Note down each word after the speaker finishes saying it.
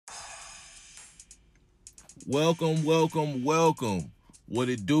Welcome, welcome, welcome. What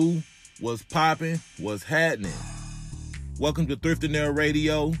it do? What's popping? What's happening? Welcome to Thriftenaire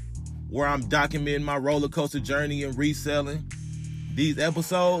Radio, where I'm documenting my roller coaster journey in reselling. These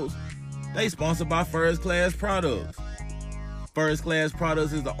episodes, they sponsored by First Class Products. First Class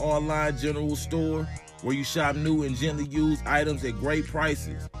Products is the online general store where you shop new and gently used items at great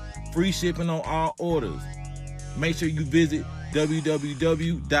prices. Free shipping on all orders. Make sure you visit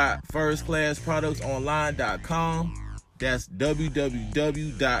www.firstclassproductsonline.com. That's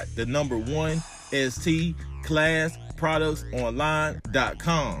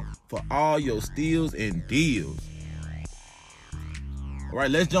www.stclassproductsonline.com for all your steals and deals. All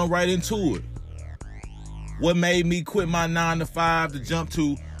right, let's jump right into it. What made me quit my 9-to-5 to jump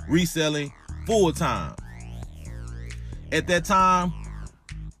to reselling full-time? At that time,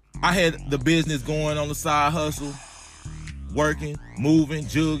 I had the business going on the side hustle, working, moving,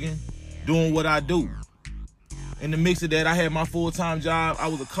 jugging, doing what I do. In the mix of that, I had my full-time job. I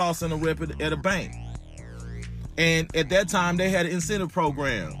was a call center rep at a bank. And at that time, they had an incentive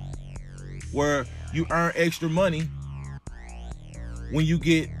program where you earn extra money when you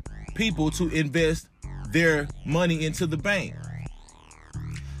get people to invest their money into the bank.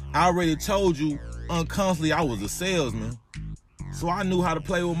 I already told you unconsciously I was a salesman, so I knew how to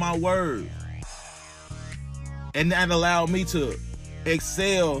play with my words. And that allowed me to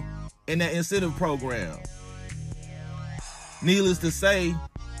excel in that incentive program. Needless to say,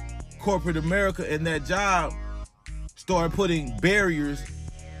 corporate America and that job started putting barriers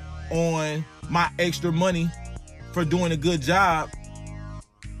on my extra money for doing a good job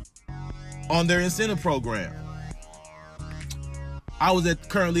on their incentive program. I was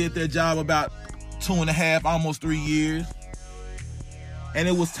currently at that job about 2.5, almost 3 years. And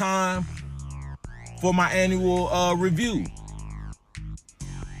it was time for my annual review.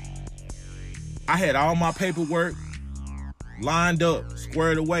 I had all my paperwork lined up,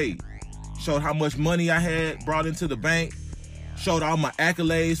 squared away. Showed how much money I had brought into the bank. Showed all my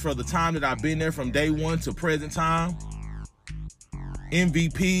accolades for the time that I've been there from day one to present time.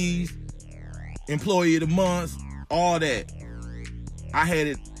 MVPs, Employee of the Month, all that. I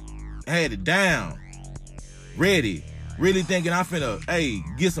had it down, ready. Really thinking I finna,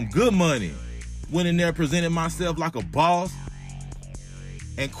 get some good money. Went in there, presented myself like a boss.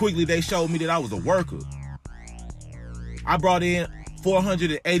 And quickly they showed me that I was a worker. I brought in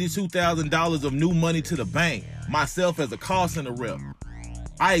 $482,000 of new money to the bank, myself as a call center rep.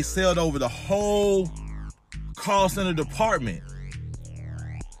 I excelled over the whole call center department.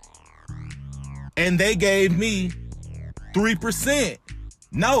 And they gave me 3%.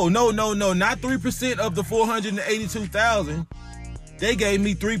 No, not 3% of the $482,000. They gave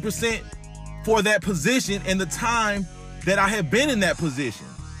me 3% for that position and the time that I had been in that position,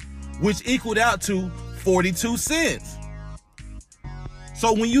 which equaled out to 42 cents.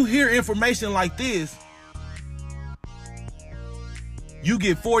 So when you hear information like this, you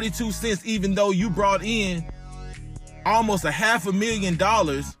get 42 cents even though you brought in almost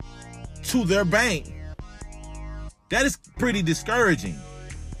 $500,000 to their bank. That is pretty discouraging.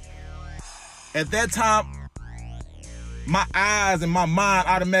 At that time, my eyes and my mind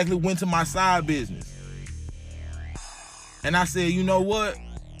automatically went to my side business. And I said, you know what?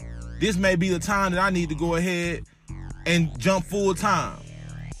 This may be the time that I need to go ahead and jump full time.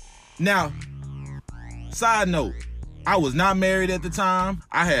 Now, side note, I was not married at the time.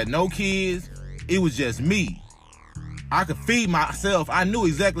 I had no kids. It was just me. I could feed myself. I knew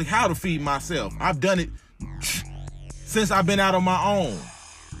exactly how to feed myself. I've done it since I've been out on my own.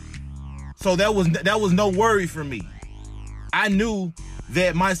 So that was no worry for me. I knew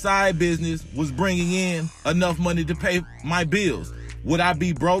that my side business was bringing in enough money to pay my bills. Would I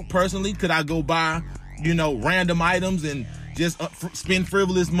be broke personally? Could I go buy, random items and just spend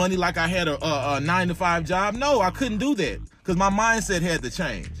frivolous money like I had a 9-to-5 job? No, I couldn't do that because my mindset had to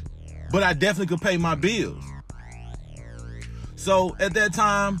change. But I definitely could pay my bills. So at that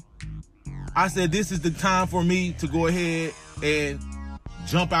time, I said this is the time for me to go ahead and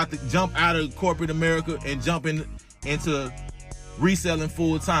jump out of corporate America and jump into reselling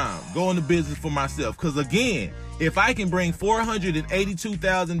full time, go into business for myself. Because again, if I can bring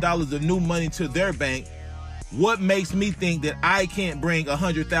 $482,000 of new money to their bank, what makes me think that I can't bring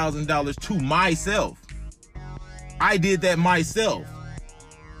 $100,000 to myself? I did that myself.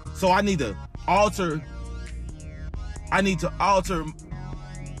 So I need to alter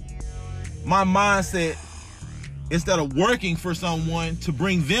my mindset. Instead of working for someone to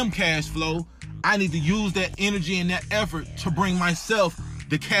bring them cash flow, I need to use that energy and that effort to bring myself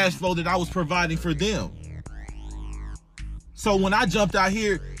the cash flow that I was providing for them. So when I jumped out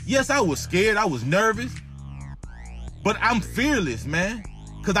here, yes, I was scared. I was nervous. But I'm fearless, man,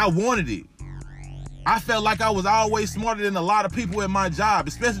 because I wanted it. I felt like I was always smarter than a lot of people at my job,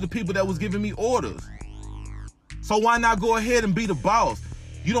 especially the people that was giving me orders. So why not go ahead and be the boss?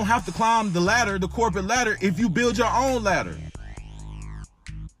 You don't have to climb the ladder, the corporate ladder, if you build your own ladder.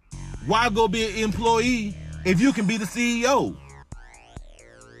 Why go be an employee if you can be the CEO?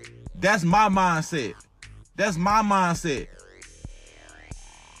 That's my mindset. That's my mindset.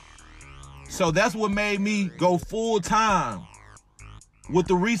 So that's what made me go full time with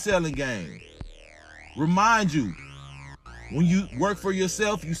the reselling game. Remind you, when you work for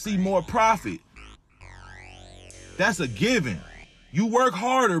yourself, you see more profit. That's a given. You work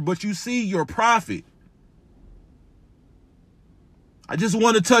harder, but you see your profit. I just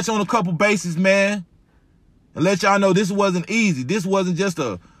want to touch on a couple bases, man, and let y'all know this wasn't easy. This wasn't just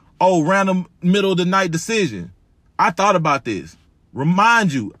a random middle of the night decision. I thought about this.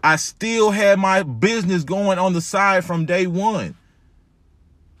 Remind you, I still had my business going on the side from day one.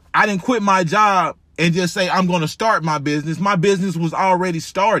 I didn't quit my job and just say, I'm going to start my business. My business was already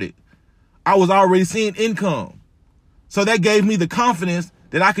started. I was already seeing income. So that gave me the confidence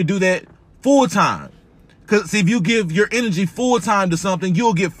that I could do that full time. Because if you give your energy full time to something,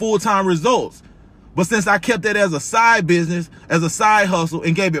 you'll get full time results. But since I kept that as a side business, as a side hustle,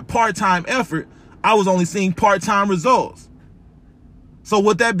 and gave it part-time effort, I was only seeing part-time results. So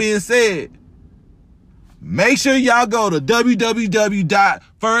with that being said, make sure y'all go to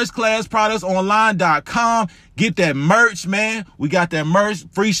www.firstclassproductsonline.com. Get that merch, man. We got that merch,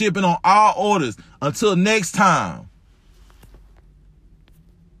 free shipping on all orders. Until next time.